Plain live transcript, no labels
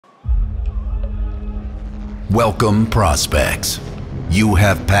Welcome, prospects. You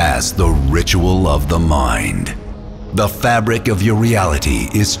have passed the ritual of the mind. The fabric of your reality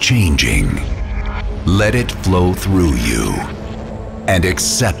is changing. Let it flow through you and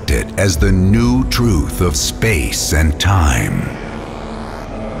accept it as the new truth of space and time.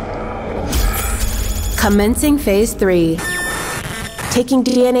 Commencing Phase 3. Taking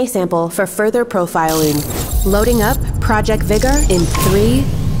DNA sample for further profiling. Loading up Project Vigor in 3,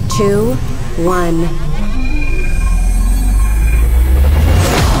 2, 1.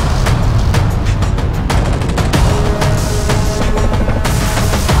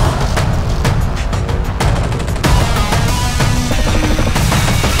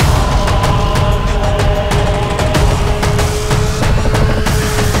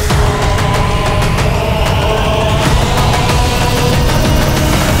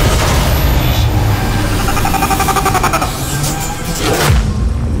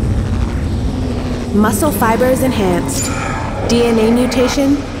 Muscle fibers enhanced. DNA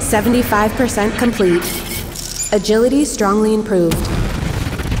mutation 75% complete. Agility strongly improved.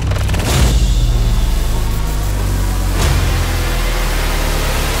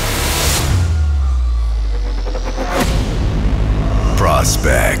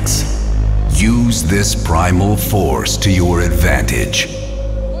 Prospects, use this primal force to your advantage.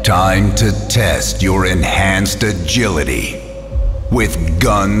 Time to test your enhanced agility with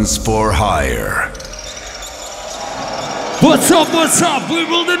Gunz For Hire. What's up, we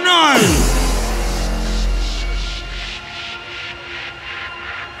will deny!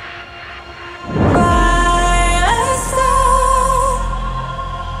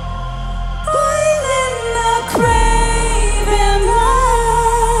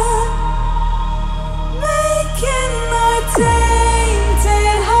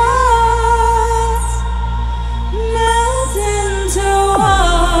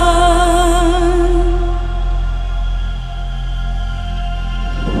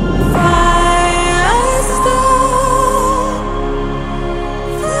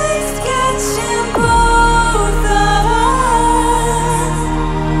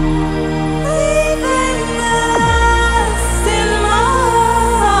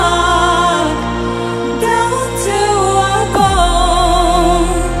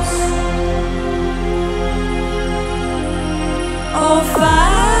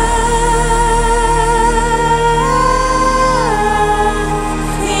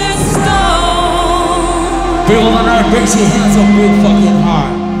 Raise your hands up real fucking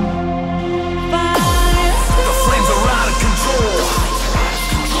hard. The flames are out of control.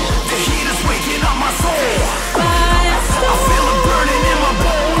 The heat is waking up my soul. I feel it burning in my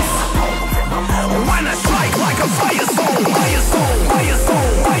bones. When I strike like a fire soul, fire soul, fire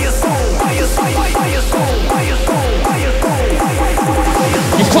soul, fire soul, fire soul, fire soul, fire soul, fire soul, fire soul.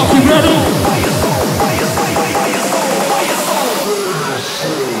 You fucking ready? Fire soul, fire soul, fire soul, fire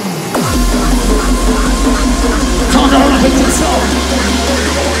soul. Calm down and pick this up.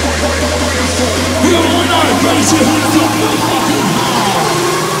 We all know, raise your hands up real fucking hard.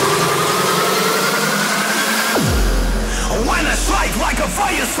 When I strike like a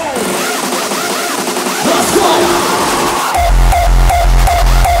fire soul. Let's go!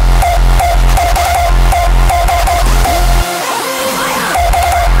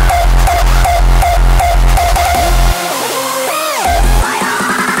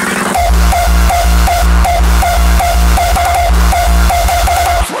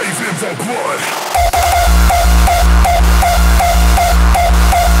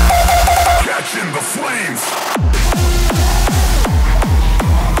 Catching the flames.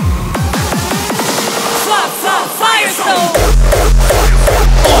 Firestone.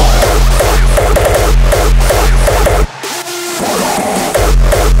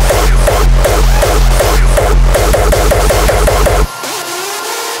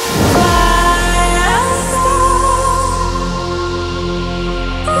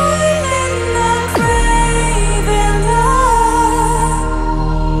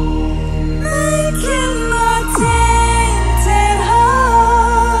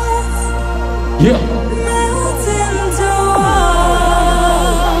 Yeah.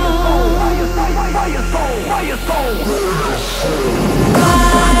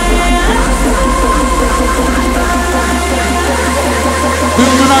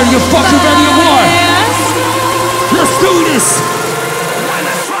 Are you fucking ready to war? Let's do this! When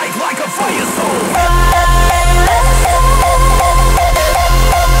I strike like a fire soul.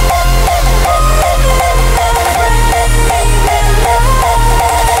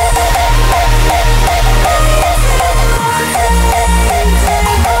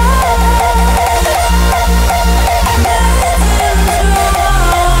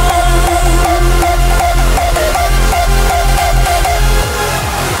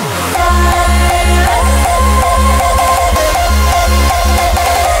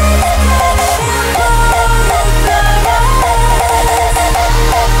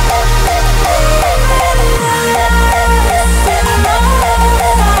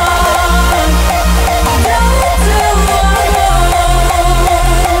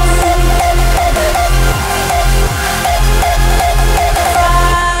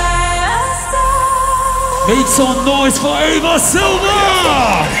 Make some noise for Ava Silver!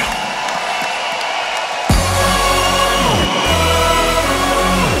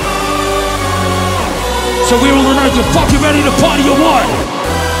 So we're all tonight, you fucking ready to party or what?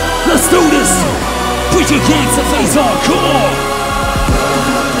 Let's do this! Put your gangster face on, come on!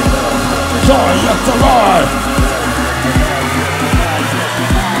 Lie after lie!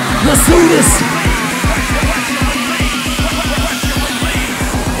 Let's do this!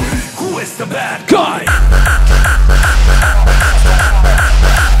 Who is the bad guy?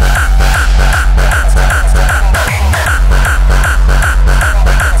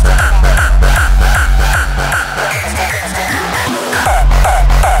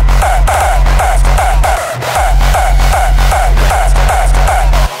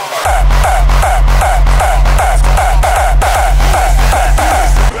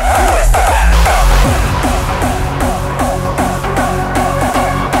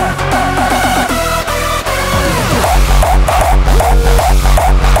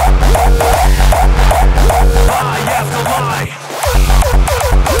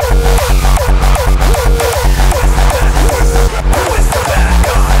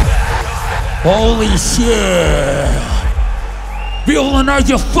 Holy shit! Real tonight,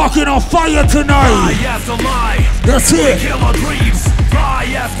 you're fucking on fire tonight! Lie after lie. That's it! They kill our dreams.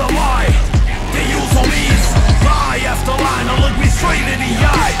 Lie after lie. They use on me. Lie after lie. Now look me straight in the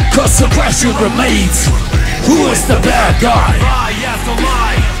eye. Cause the question remains, who is the bad guy? Lie after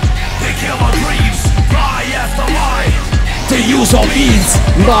lie. They kill our dreams. Lie after lie. They use all means.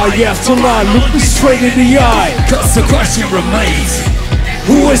 Lie after lie, look me straight in the eye. Cause the question remains,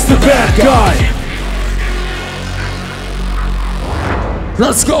 who is the bad guy?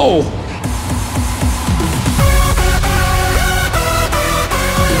 Let's go!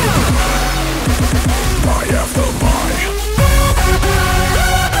 Lie after lie.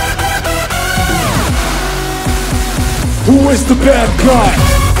 Who is the bad guy?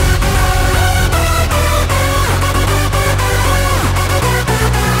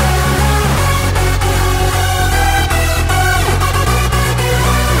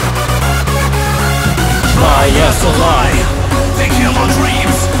 Lie after lie. They kill our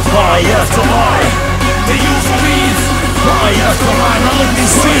dreams. Lie after lie. They use our means. Lie after lie, now look me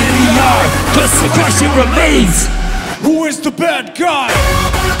straight in the eye. Cause the question remains, who is the bad guy?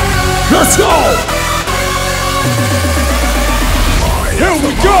 Let's go! Here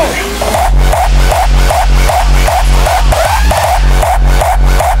we go!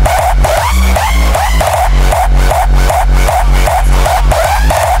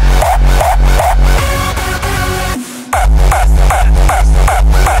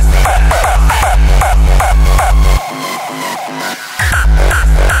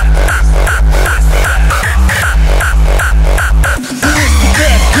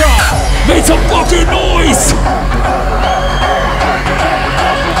 Make some fucking noise!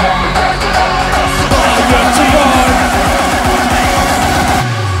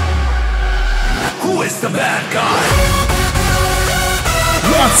 Who is the bad guy?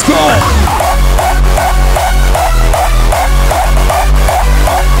 Let's go!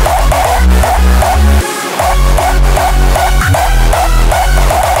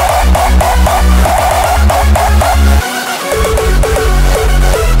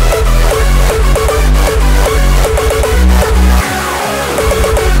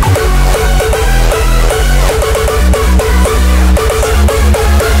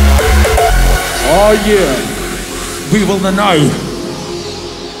 Oh yeah, we will deny.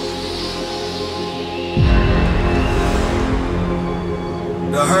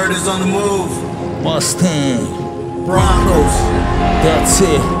 The herd is on the move. Mustang, Broncos. that's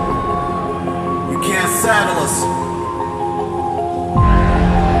it. You can't saddle us.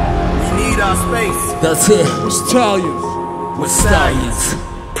 We need our space. That's it. We're stallions. We're stallions.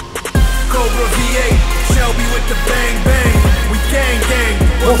 Cobra V8, Shelby with the bang bang. We gang gang.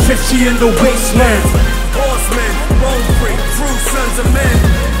 150 in the wasteland. Horsemen, bone free, true sons of men.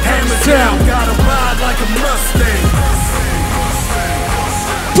 Hammers down, gotta ride like a Mustang.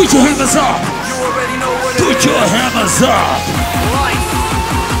 Put your hammers up. You already know what it is. Put your hammers up. Life.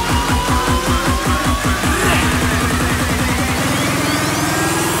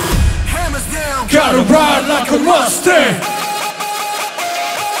 Hammers down. Gotta ride like a Mustang.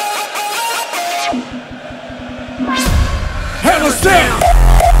 Hammers down.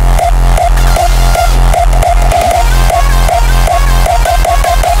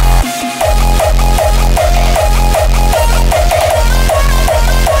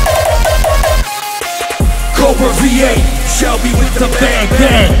 Cobra V8, Shelby with the bang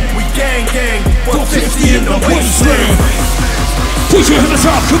bang. We gang gang. 150 in the wasteland. Put your hands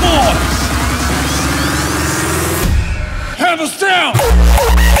up, come on. Hammers down!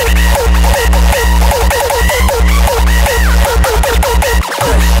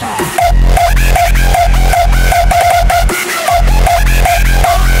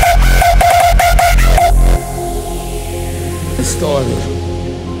 It started.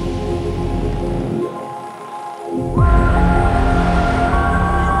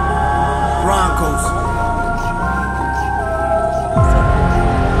 Broncos.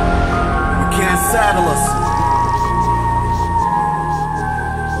 You can't saddle us.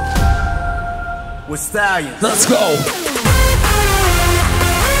 We're stallions. Let's go!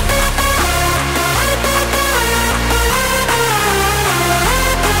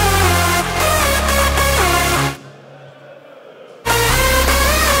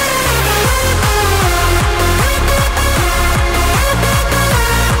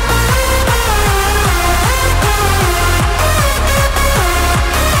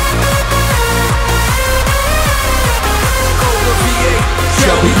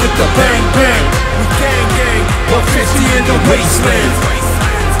 We hit the bang bang, we gang gang, 150 in the wasteland.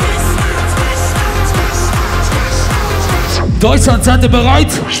 Deutschland, seid ihr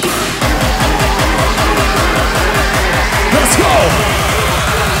bereit? Let's go!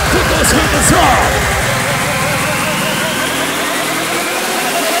 Put those hands up!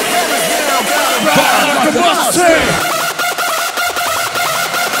 Ride like a Mustang!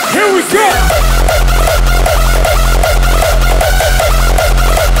 Here we go!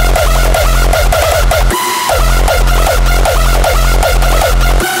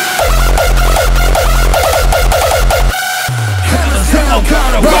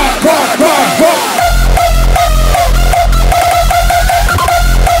 Gotta rock, rock, rock, rock.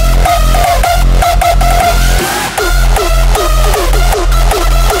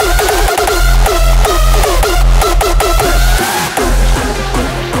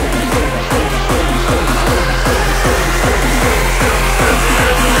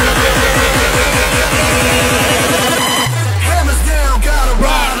 Hammers down, gotta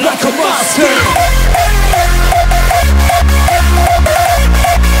ride Like a Mustang.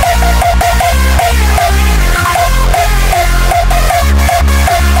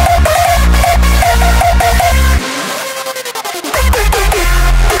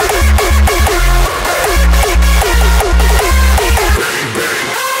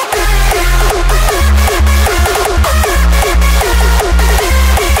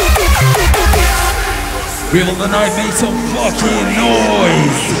 People tonight make some fucking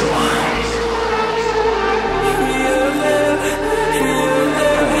noise.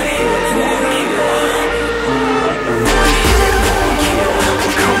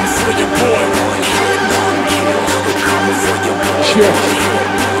 Check.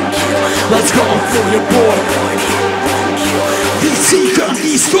 Let's go for your boy. He's seeker,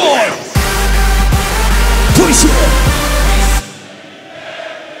 he's gone. Push it.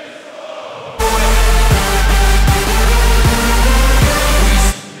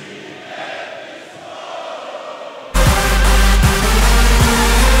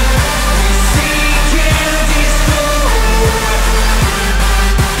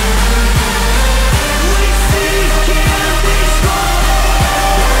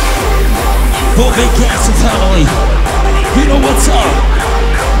 Big gas and family, you know what's up.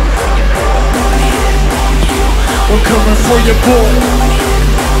 We're coming for your boy.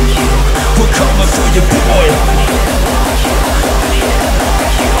 We're coming for your boy.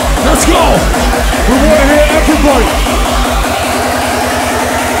 Let's go. We want to hear everybody.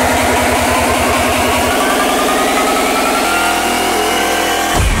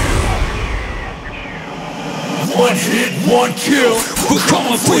 One hit, one kill. We're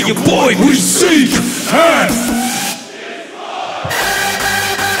coming for your boy. We seek and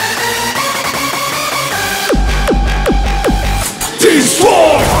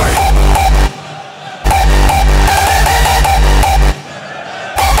destroy.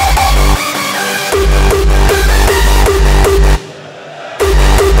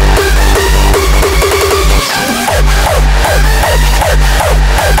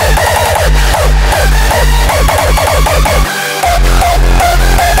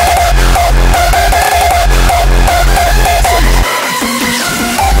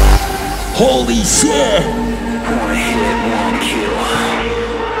 Holy shit!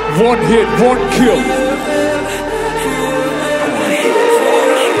 One hit, one kill.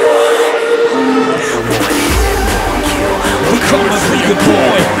 We're coming for your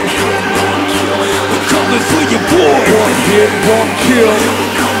boy. We're coming for your boy. One hit, one kill.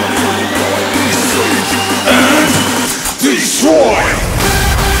 And destroy.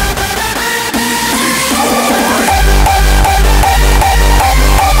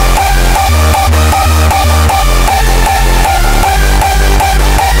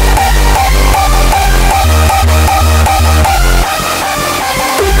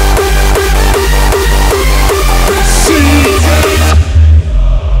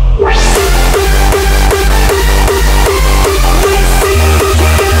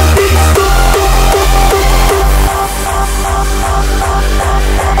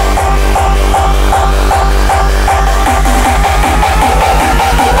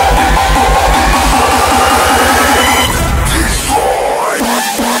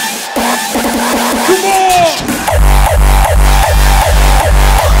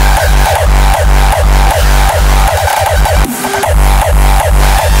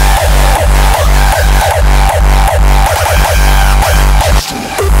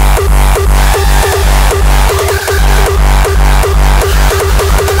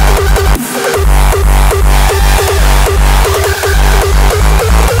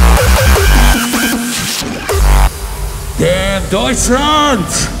 Deutschland!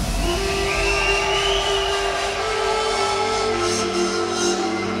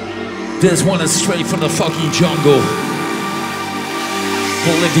 This one is straight from the fucking jungle.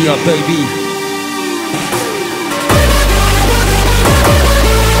 Bolivia, baby.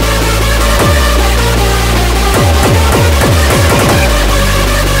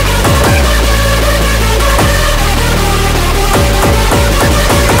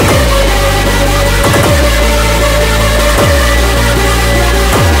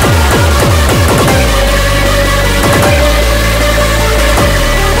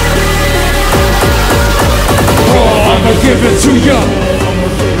 I'ma give it to ya.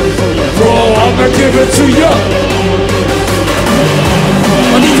 Bro, I'ma give it to ya. I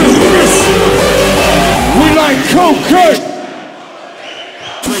need to hear this. We like cocaine.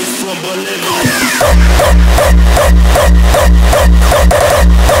 From Bolivia.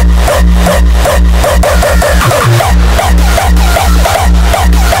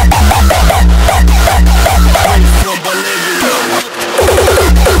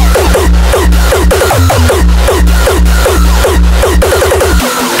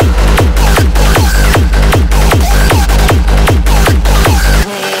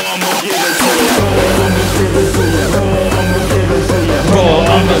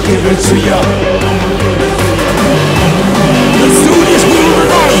 Give it to ya. Let's do this, we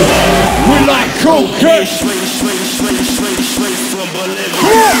tonight. We like cocaine. From Bolivia.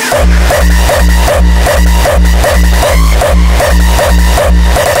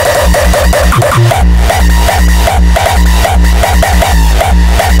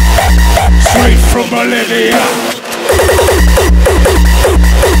 Straight from Bolivia.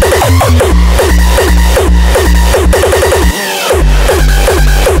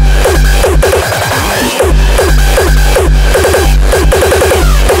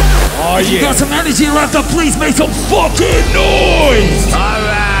 If you got some energy left, then please make some fucking noise!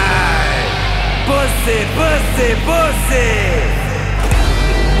 Alright. Pussy, pussy, pussy.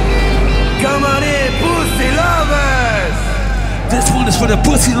 Come on in, pussy lovers. This one is for the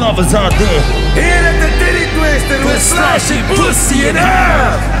pussy lovers out there. Here at the titty twister, we're slashing pussy in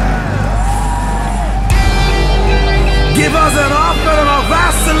half. Give us an offer of a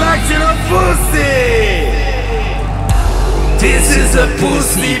vast selection of pussy. This is a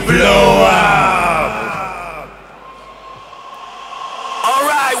pussy blowout.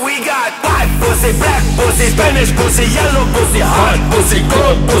 Alright, we got white pussy, black pussy, Spanish pussy, yellow pussy, hot pussy,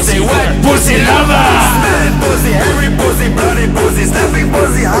 cold pussy, wet pussy lovers. Smelly pussy, hairy pussy, bloody pussy, snapping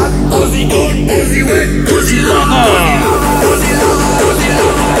pussy, hot pussy, cold pussy, wet pussy lover. Pussy lover, pussy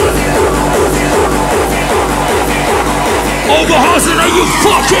lover, pussy lover. Oberhausen, are you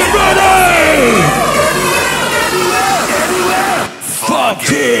fucking ready? Fuck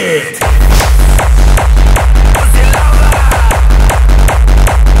it! Pussy lover.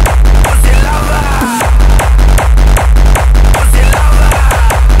 Pussy lover. Pussy lover. Pussy lover.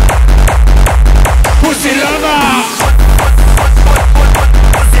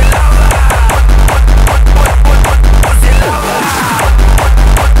 Pussy lover. Pussy lover.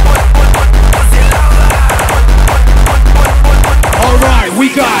 Pussy lover. Alright,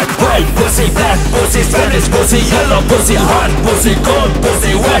 we got White pussy, black pussy, Spanish pussy, yellow pussy, hot pussy, cold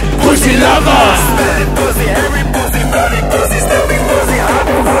pussy, wet pussy lovers. Smelly pussy, hairy pussy, bloody pussy, snapping pussy, hot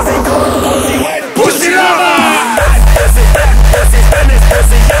pussy, cold pussy, wet pussy lover. White pussy, black pussy, Spanish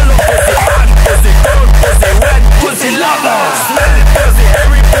pussy, yellow pussy, hot pussy, cold pussy, wet pussy lover. Smelly pussy,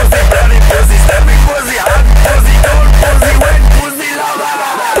 hairy pussy, bloody pussy, snapping pussy, hot pussy, cold pussy, wet pussy lover.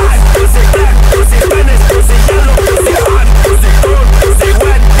 White pussy, black pussy, Spanish pussy, yellow pussy, hot pussy, cold pussy,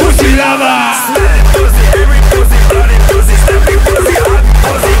 wet Pussy lover. smelly pussy, hairy pussy, bloody pussy, snapping pussy, hot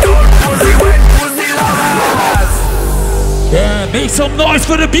pussy, cold pussy, wet pussy lovers. Yeah, make some noise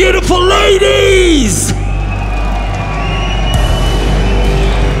for the beautiful ladies!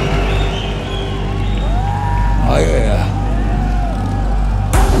 Oh yeah.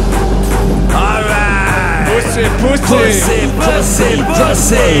 Alright. Pussy, pussy. Pussy, pussy,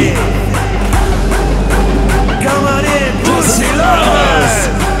 pussy. Come on in, pussy lovers.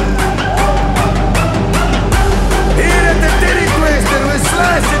 Here at the titty twister, we're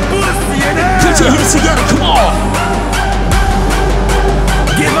slashing pussy in half. Put your hands together, come on!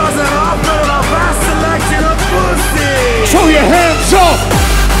 Give us an offer of a vast selection of pussy. Throw your hands up.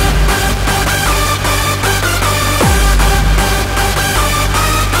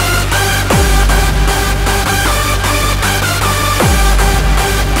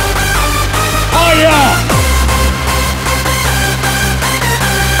 Oh yeah.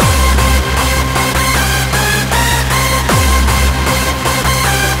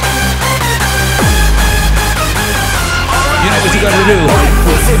 do. White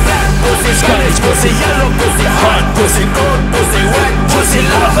pussy, black pussy, Spanish pussy, yellow pussy, hot pussy, cold pussy, wet pussy,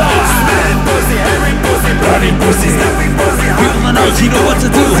 lava. Smelly pussy, hairy pussy, bloody pussy, snapping pussy, hot People in house, you know what to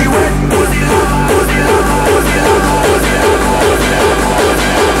do. pussy, wet pussy, lava, pussy, lava, pussy, lava, pussy, lava.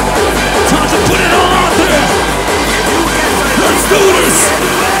 Time to put it all out there. Let's do this.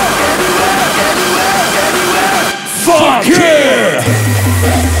 Fuck yeah.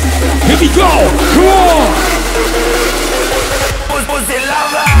 Here we go. Come on. Pussy,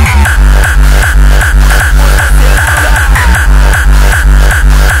 lava.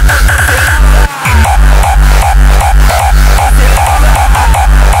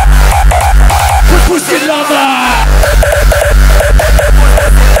 Pussy lover.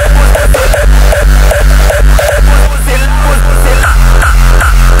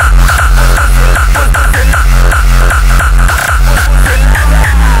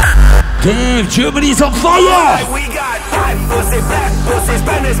 Damn, Germany's on fire! We got white pussy, black pussy,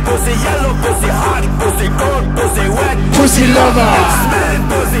 Spanish pussy, yellow pussy, hot pussy, cold pussy, wet Pussy lover! smelly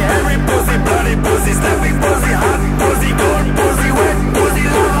pussy, hairy pussy, bloody pussy, snapping pussy, hot pussy, cold pussy, wet pussy,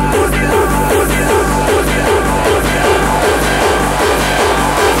 lava, pussy, lava, pussy, lava, pussy, lava.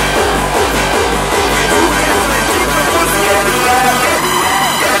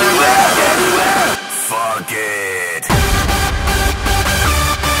 Fuck it.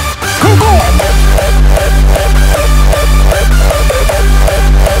 Come on!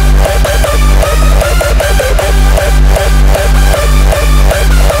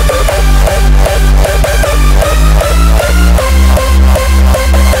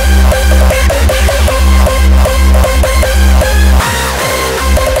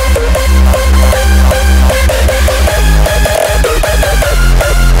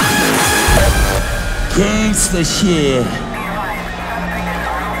 Gangsta shit.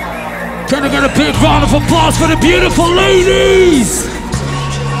 Can I get a big round of applause for the beautiful ladies?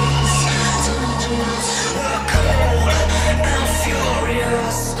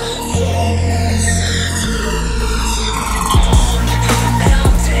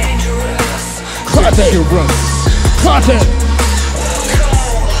 Clap it! Clap it!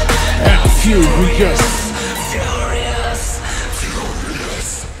 And furious.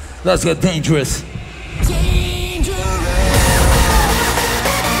 Let's get dangerous.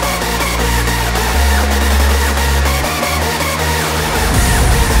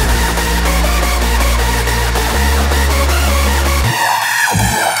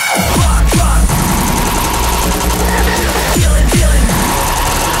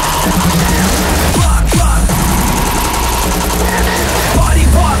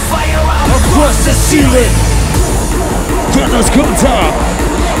 Across the ceiling. Get those guns up.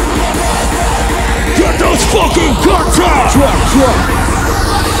 Get those fucking guns up. Drop.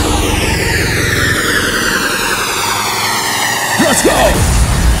 Let's go.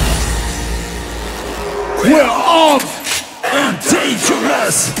 We're armed and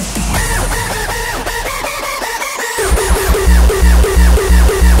dangerous.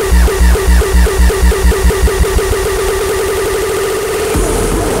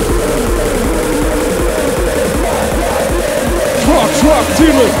 Truck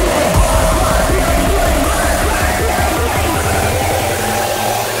dealer.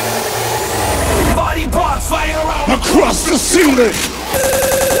 Body parts flying around Across the ceiling.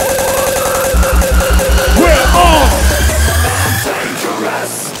 We're off.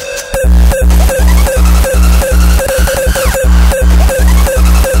 dangerous.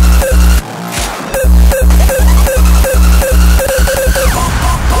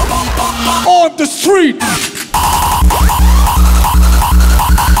 On the street.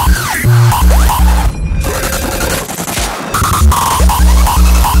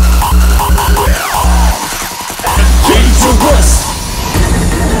 Dangerous.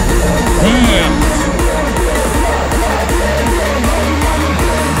 Damn.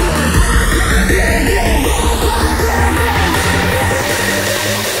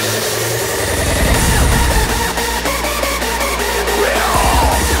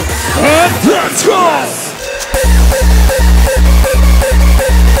 And let's go.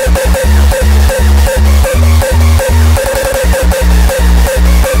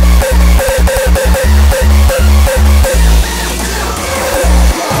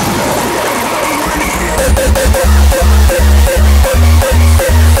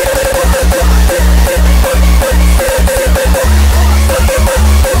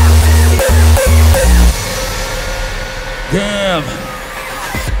 Damn.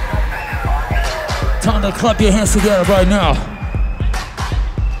 Time to clap your hands together right now.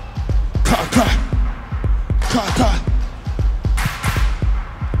 Clap.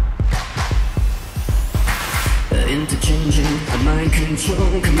 interchanging, a mind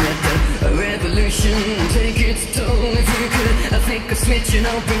control, commit a revolution, take its toll. If you could, I think of switching,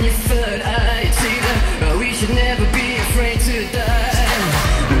 open your third eye. It's either, we should never be afraid to die.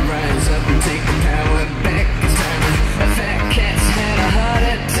 Rise up and take the power back. It's time a fat cat's had a heart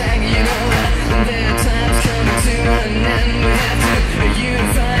attack. You know that their time's coming to an end. We have to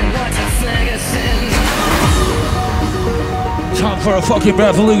unify and watch our flag ascend. Time for a fucking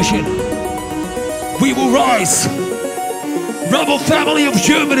revolution. We will rise. Rebel family of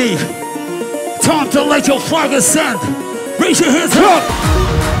Germany. Time to let your flag ascend. Raise your hands up.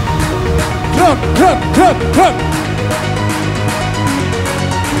 Clap, clap, clap, clap.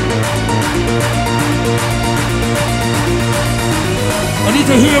 I need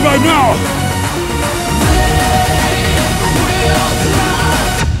to hear right now.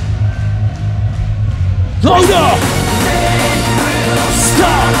 Loader!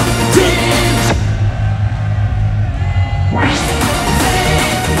 Stop!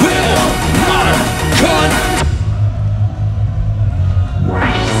 Will not cut.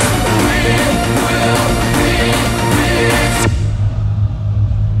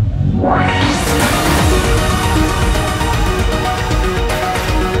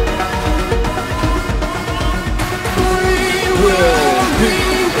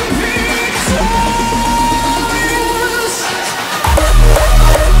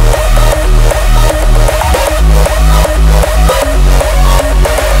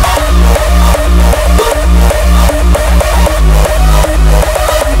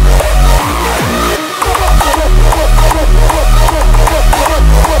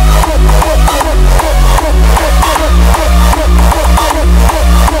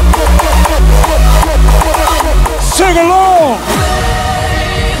 Sing along!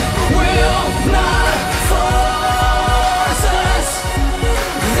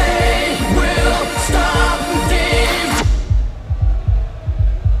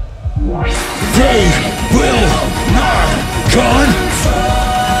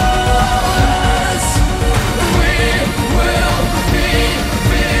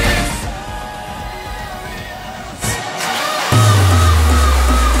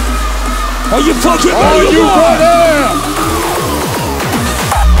 Are you fucking ready? Are you ready?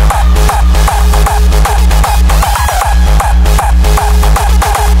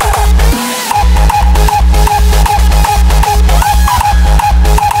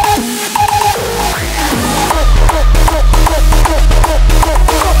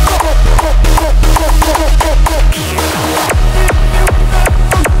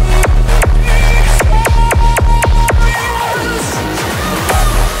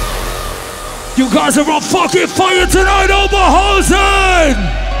 You guys are on fucking fire tonight, Oberhausen!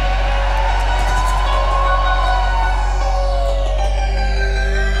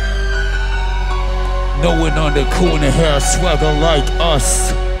 No one on the corner here swagger like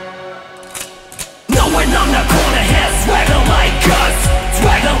us. No one on the corner here swagger like us.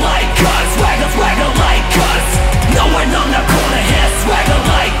 Swagger like us. Swagger like us. No one on the corner here swagger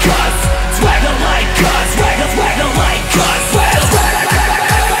like us. Swagger like us. Swagger like us.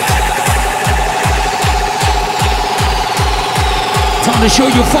 Time to show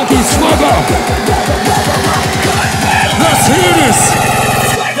you fucking swagger. Let's hear this.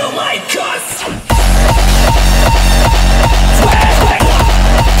 Swagger like us.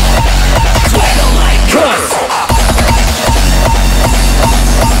 Swagger like us.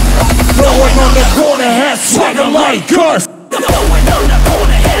 No one on the corner has swagger like us. No one on the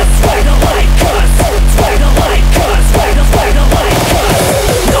corner has swagger like us. Swagger like us. Swagger like us.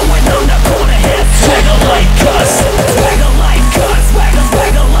 No one on the corner has swagger like us. Swagger like us. Swagger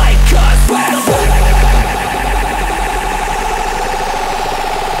like us.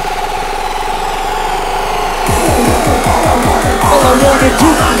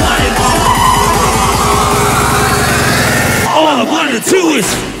 All I wanted to do is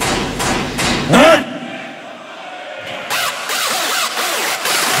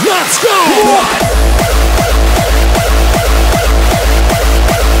let's go!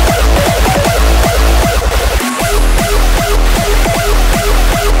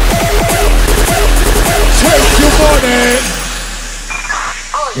 Take your money!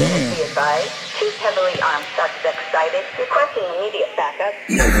 All units be advised. Two heavily armed suspects sighted, requesting immediate backup.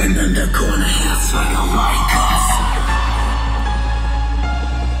 No one on the corner has swagger like us.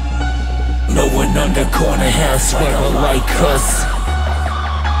 No one on the corner has swagger like us.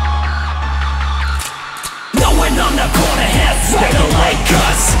 No one on the corner has swagger like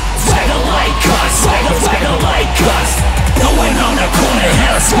us. Swagger like us. Swagger like us. No one on the corner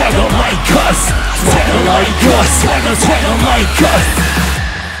has swagger like us. Swagger like us. Swagger like us.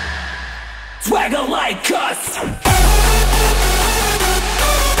 swagger like us.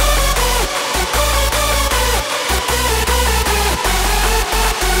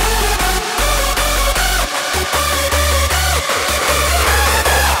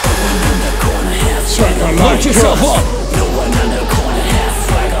 Light yourself up.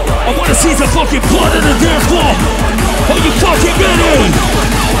 I wanna see some fucking blood in the dance floor. Are you fucking ready?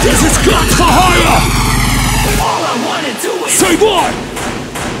 This is Gunz For Hire. All I wanna do is say what?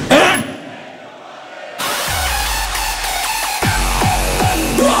 And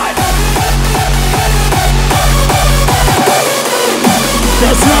what?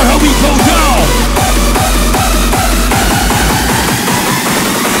 That's not how we go down.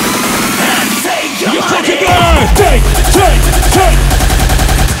 You fucking better! Take!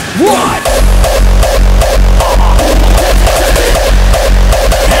 What?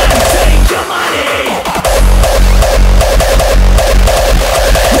 And take your money!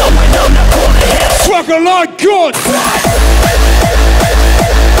 No, I'm not gonna have swagger like good!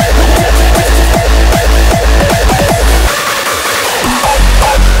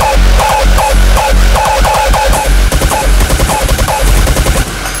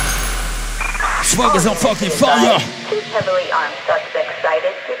 Swagger's on fucking fire! Two heavily armed suspects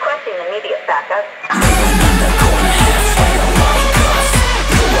cited, requesting immediate backup.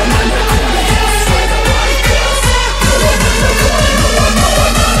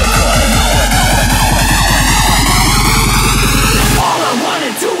 All I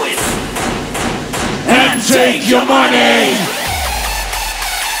wanna do is and take your money!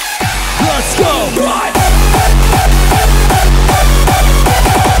 Let's go! Right.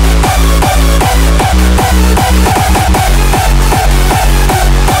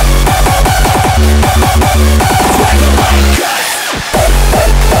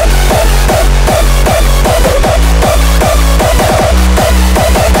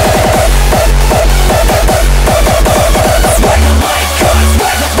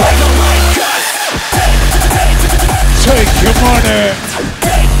 Take your money!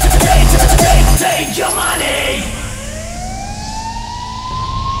 Take your money!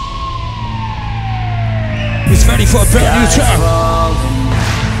 He's ready for a brand new track.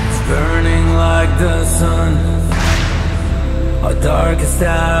 It's burning like the sun. Our darkest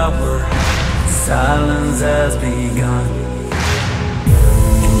hour, silence has begun.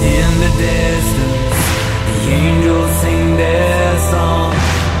 And in the distance, the angels sing their song.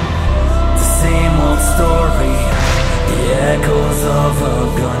 The same old story, the echoes of a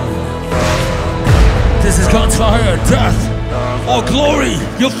gun. This is Gunz For Hire, death or glory,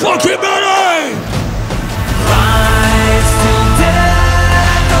 you fucking money! Rise to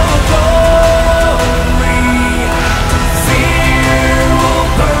death or glory, fear will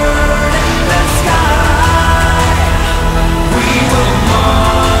burn in the sky. We will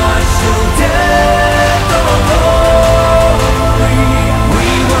march to death or glory. We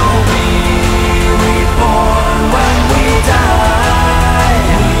will be reborn when we die.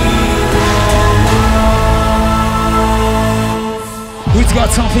 Who's got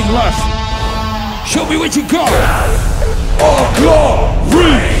something left? Show me what you got! Death or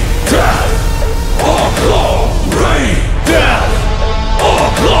glory! Death or glory! Death or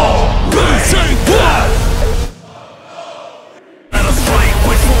glory! Say death! Let us fight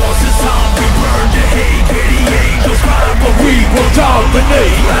with forces on. We burn to hate, pity angels cry, but we will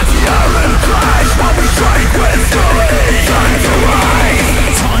dominate. Let the iron crash while we strike with fury. Time to rise!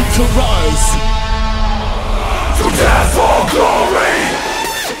 Time to rise! To death or glory!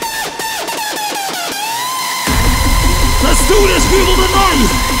 Let's do this, people, tonight!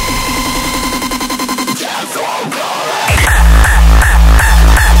 Death or glory!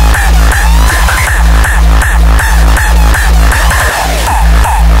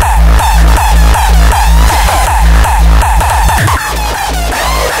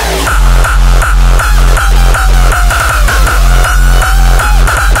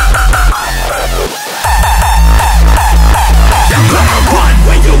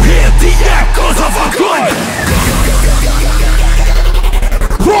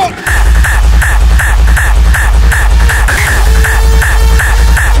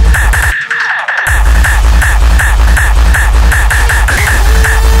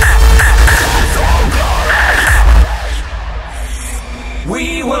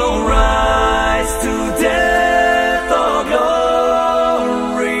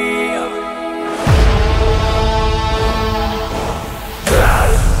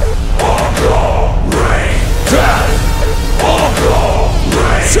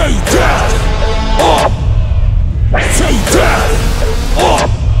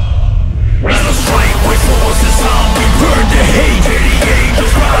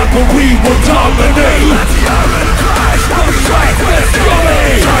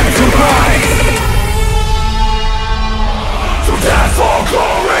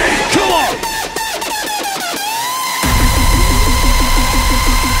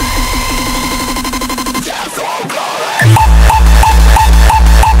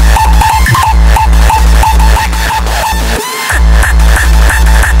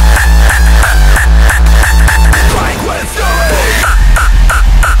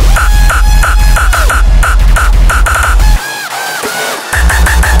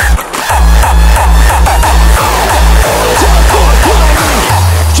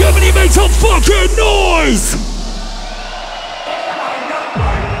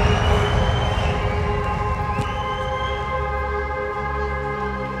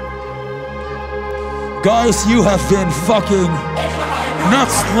 Guys, you have been fucking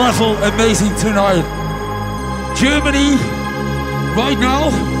next level amazing tonight. Germany, right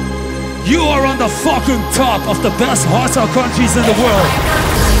now, you are on the fucking top of the best hardstyle countries in the world.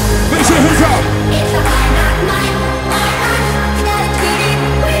 Raise your hands up.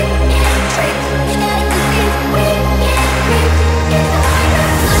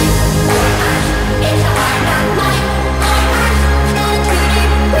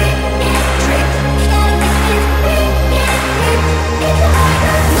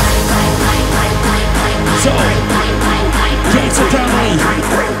 So, Rejecta family,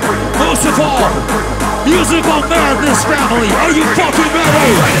 most of all, musical madness family, are you fucking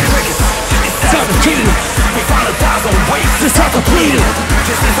ready? It's time to kill it. It's time to bleed it.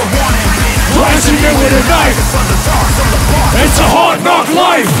 Blasting it with a knife. It's a hard knock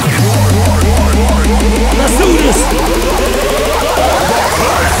life. Let's do this.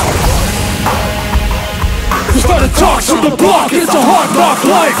 You started talks from the block. It's a hard knock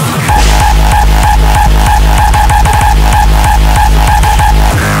life.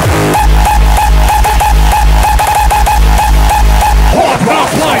 Hard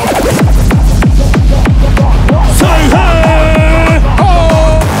knock life. Say hey,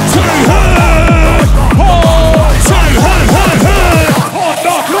 oh, say hey, oh, say hey, hey, hey. Hard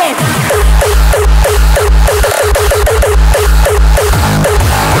knock life.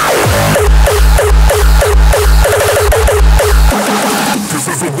 This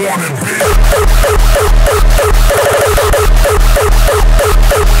is a warning,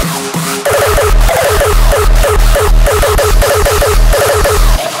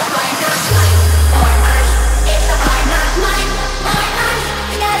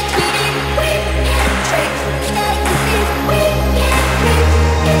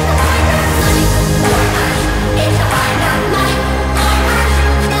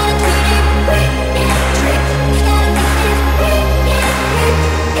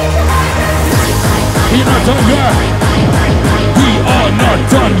 we're not done yet. We are not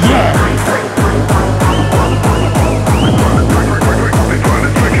done yet.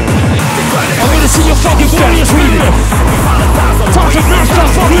 I wanna see your fucking warriors with it. Talking non-stop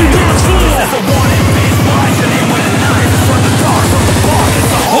fucking dance floor.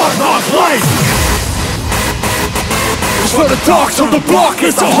 Hard knock life. It's for the dogs on the block.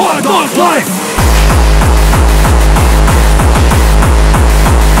 It's a hard knock life.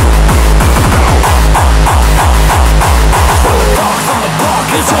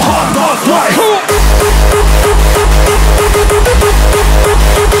 It's a hard knock life.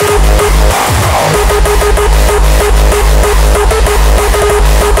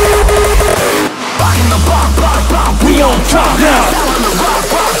 We on top now.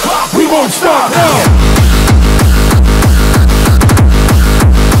 We won't stop now.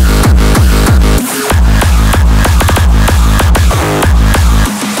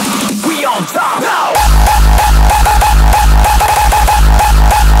 We on top now.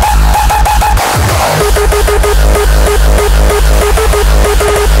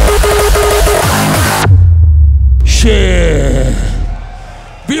 Shit.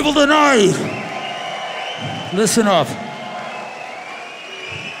 People tonight, listen up.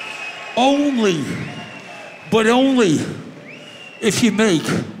 Only, but only if you make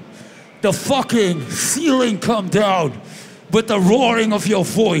the fucking ceiling come down with the roaring of your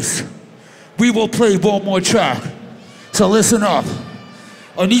voice, we will play one more track. So listen up.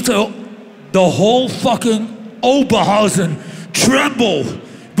 I need the whole fucking Oberhausen tremble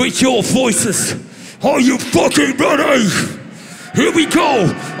with your voices. Are you fucking ready? Here we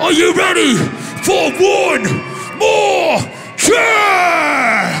go. Are you ready for one more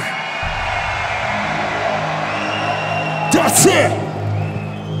track? That's it.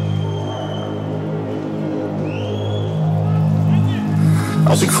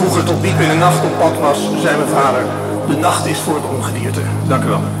 Als ik vroeger tot diep in de nacht op pad was, zei mijn vader: de nacht is voor het ongedierte. Dank u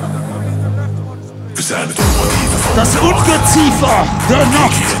wel. We zijn het ongedierte van Das Ungeziefer der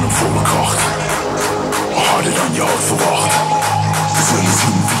Nacht. in een volle kracht. Harder dan je had verwacht. We zullen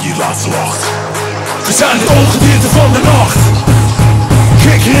zien wie je laatst lacht. We zijn het ongedierte van de nacht.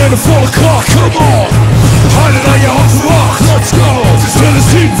 Kijk hier in de volle kracht, come on. Harder dan je had verwacht, let's go. We zullen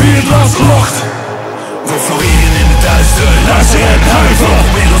zien wie het laatst lacht. We floreren in de duister. Luister en huiver.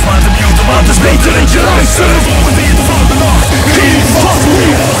 Wereld maar te mute, maar het is beter dat je luistert. Het ongedierte van de nacht. Kun je niet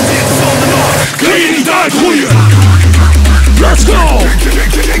vastgroeien? Ongedierte van de nacht. Kun je niet uitgroeien? Let's go.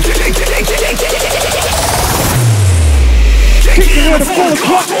 Kijk hier in de volle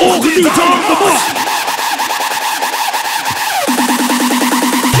kracht, ongedierte aan de nacht.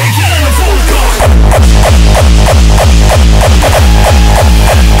 Kijk hier in de volle kracht.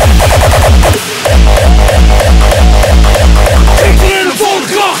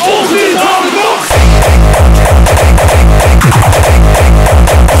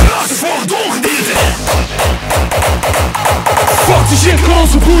 shit kan ons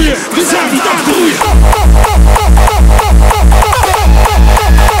verboeien. We zijn niet aan het roeien.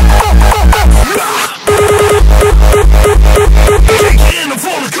 Kijk je in de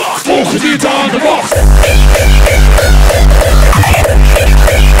volle kracht. Ongedierte aan de wacht.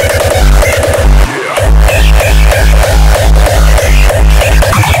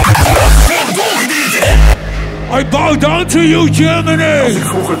 I bow down to you, Germany! Als ik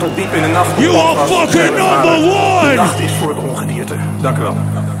vroeger tot diep in de nacht You are fucking number one! De nacht is voor het ongedierte. Dank u wel.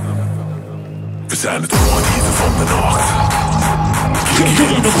 We zijn het ongedierte van de nacht.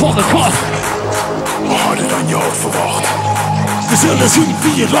 Ongedierte van de nacht. Harder dan je had verwacht. We zullen zien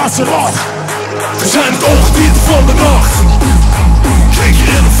wie het laatste laat. We zijn het ongedierte van de nacht. Kijk je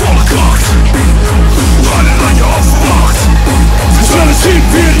in de volle kracht. Harder dan je had verwacht. We zullen zien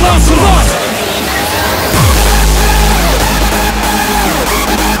wie het laatste laat.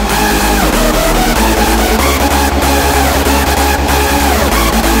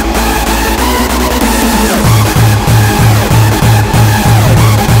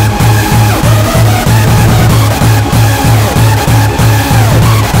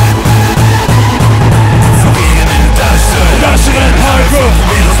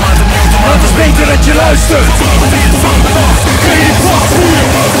 Het is beter dat je luistert. Kun je niet vastgroeien?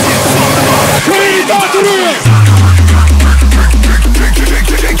 Kun je niet aanroeien?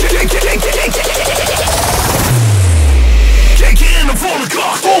 Kijk je in de volle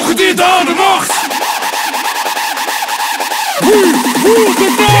kracht. Ongedierte aan de macht. We rule the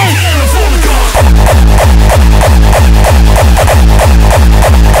night. In de volle kracht.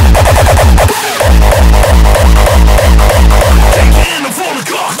 Kijk je in de volle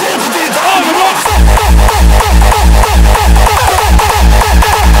kracht. Ongedierte aan de macht.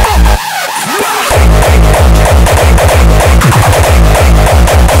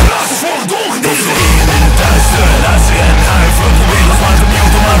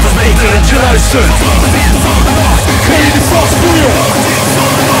 Luistert. Kun je niet vastgroeien?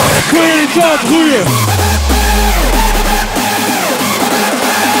 Kun je niet uitgroeien?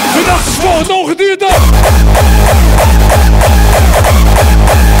 De nacht is voor het ongedierte.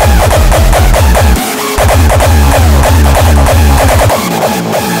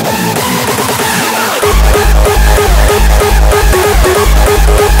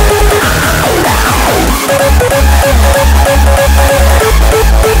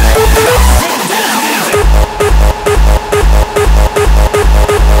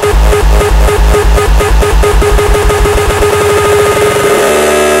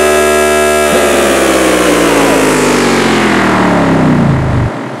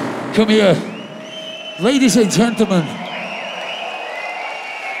 Come here, ladies and gentlemen,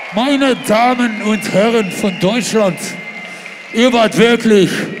 meine Damen und Herren von Deutschland, ihr wart wirklich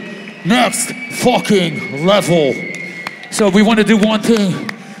next fucking level. So we want to do one thing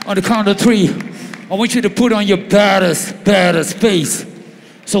on the count of three. I want you to put on your baddest face.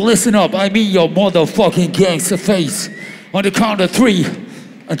 So listen up, I mean your motherfucking gangster face. On the count of three,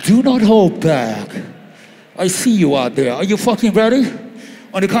 and do not hold back. I see you out there. Are you fucking ready?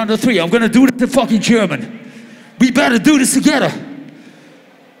 On the count of three, I'm gonna do this in fucking German. We better do this together.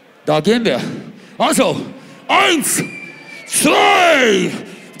 Da gehen wir. Also, 1, 2,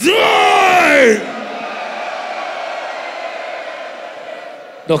 3.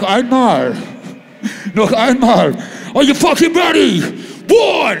 Noch einmal. Noch einmal. Are you fucking ready?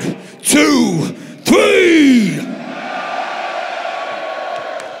 1, 2, 3.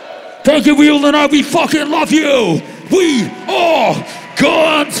 Thank you, Wild, and we fucking love you. We are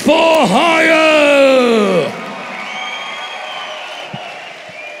Gunz For Hire!